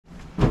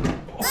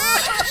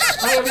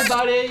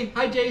everybody.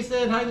 Hi,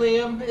 Jason. Hi,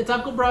 Liam. It's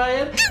Uncle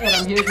Brian, and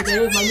I'm here today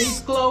with my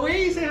niece,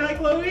 Chloe. Say hi,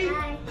 Chloe.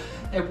 Hi.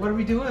 And what are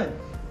we doing?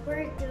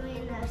 We're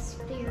doing an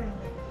experiment.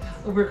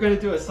 We're going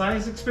to do a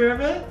science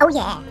experiment. Oh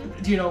yeah.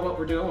 Do you know what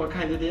we're doing? What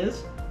kind it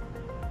is?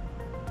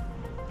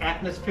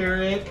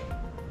 Atmospheric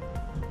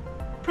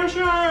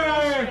pressure,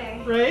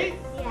 right?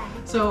 Yeah.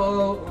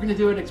 So we're going to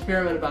do an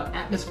experiment about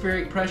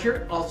atmospheric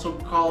pressure, also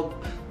called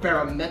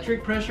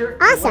barometric pressure.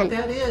 Awesome. And what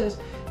that is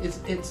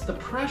it's the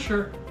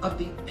pressure of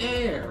the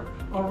air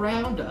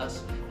around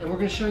us. And we're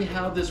going to show you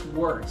how this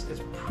works. It's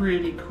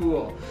pretty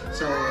cool.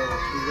 So,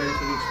 you ready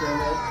for the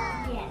experiment?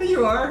 Yes. Here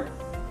you are.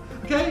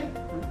 Okay.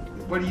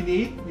 What do you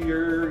need?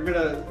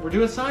 We're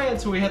doing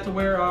science, so we have to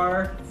wear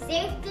our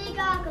Safety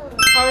goggles.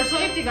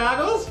 safety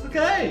goggles.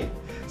 Okay.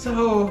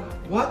 So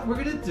what we're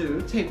gonna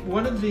do? Take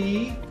one of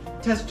the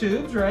test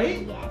tubes,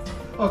 right? Yes.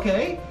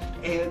 Okay.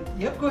 And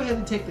yep, go ahead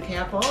and take the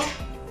cap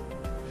off.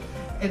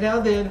 And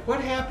now then,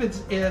 what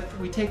happens if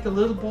we take the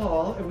little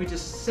ball and we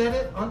just set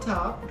it on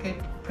top? Okay,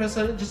 press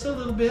on it just a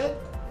little bit.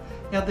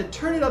 Now then,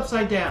 turn it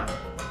upside down.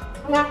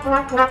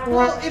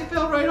 Well, it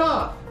fell right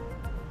off.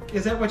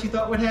 Is that what you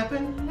thought would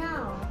happen?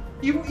 No.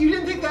 You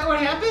didn't think that would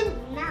happen?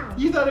 No.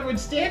 You thought it would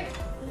stick?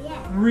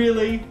 Yes.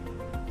 Really?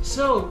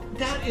 So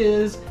that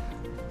is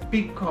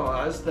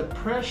because the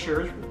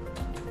pressure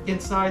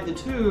inside the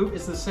tube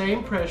is the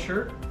same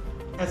pressure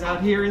as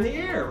out here in the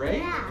air, right?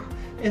 Yeah.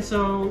 And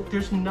so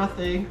there's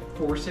nothing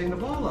forcing the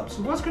ball up.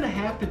 So what's going to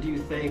happen, do you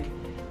think,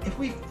 if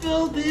we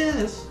fill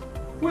this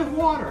with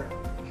water?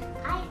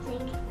 I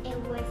think it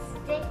would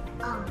stick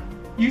on.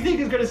 You think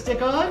it's going to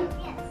stick on?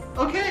 Yes.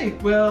 Okay,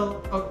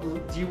 well,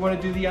 do you want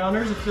to do the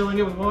honors of filling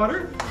it with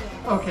water?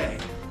 Yes. Okay,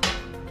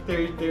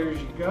 there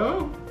you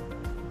go.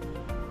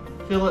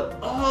 Fill it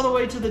all the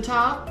way to the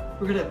top.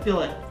 We're gonna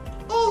fill it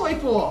all the way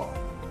full.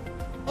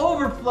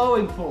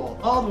 Overflowing full,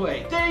 all the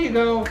way. There you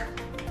go.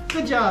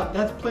 Good job,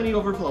 that's plenty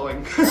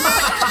overflowing.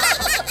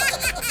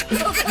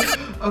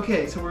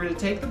 Okay, so we're gonna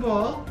take the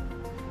ball,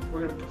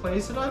 we're gonna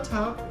place it on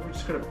top, we're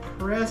just gonna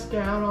press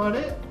down on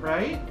it,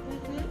 right?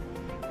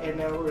 And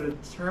now we're gonna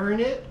turn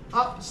it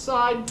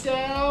upside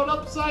down,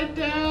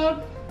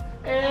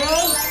 and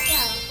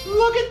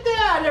look at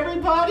that,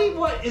 everybody!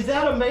 What, is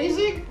that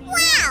amazing?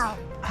 Wow.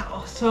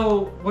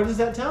 So, what does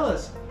that tell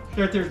us?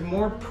 That there's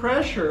more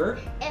pressure.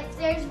 If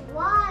there's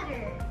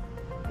water.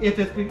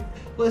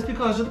 Well, it's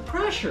because of the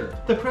pressure.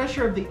 The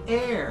pressure of the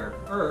air,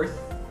 Earth,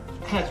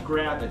 has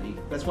gravity.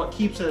 That's what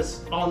keeps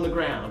us on the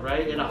ground,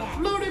 right? And not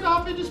floating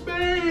off into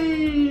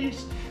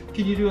space.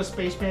 Can you do a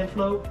spaceman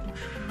float?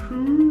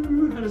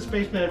 How does a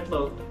spaceman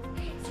float?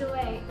 So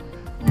wait.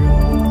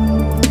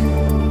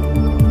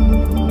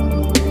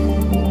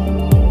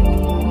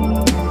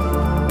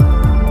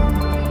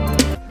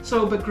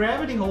 So, but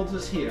gravity holds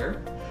us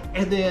here,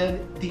 and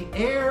then the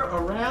air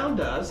around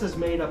us is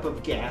made up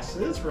of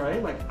gases,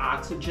 right? Like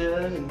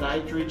oxygen and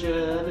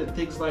nitrogen and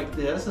things like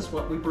this. That's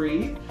what we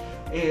breathe.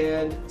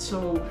 And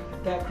so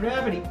that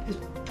gravity is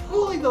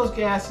pulling those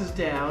gases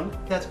down.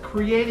 That's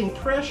creating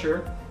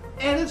pressure,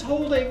 and it's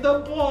holding the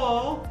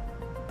ball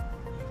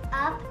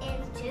Up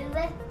into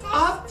the test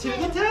up to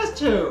the test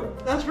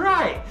tube. That's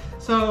right.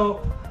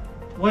 So,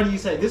 what do you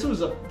say? This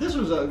was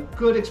a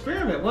good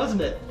experiment,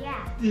 wasn't it?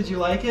 Yeah. Did you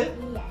like it?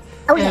 Yes.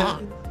 Oh yeah.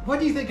 And what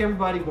do you think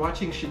everybody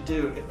watching should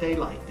do if they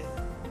liked it?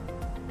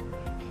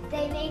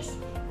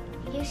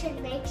 You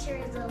should make sure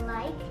to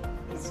like,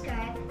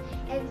 subscribe,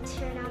 and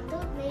turn on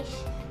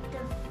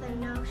the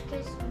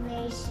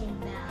notification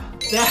bell.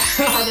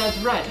 That's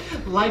right.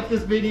 Like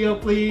this video,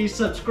 please,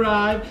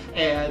 subscribe,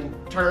 and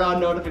turn on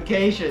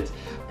notifications.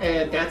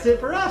 And that's it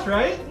for us,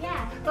 right?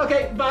 Yeah.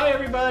 Okay, bye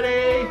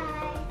everybody.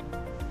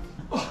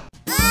 Bye.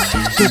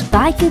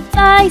 Goodbye,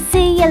 goodbye,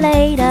 see you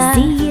later.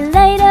 See you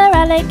later,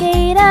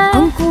 alligator.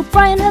 Uncle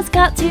Brian has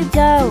got to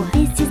go.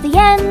 This is the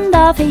end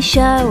of his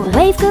show.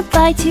 Wave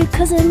goodbye to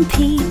Cousin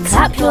Pete.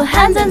 Clap your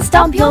hands and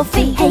stomp your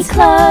feet. Hey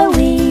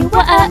Chloe,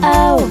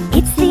 whoa,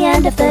 it's the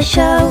end of the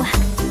show.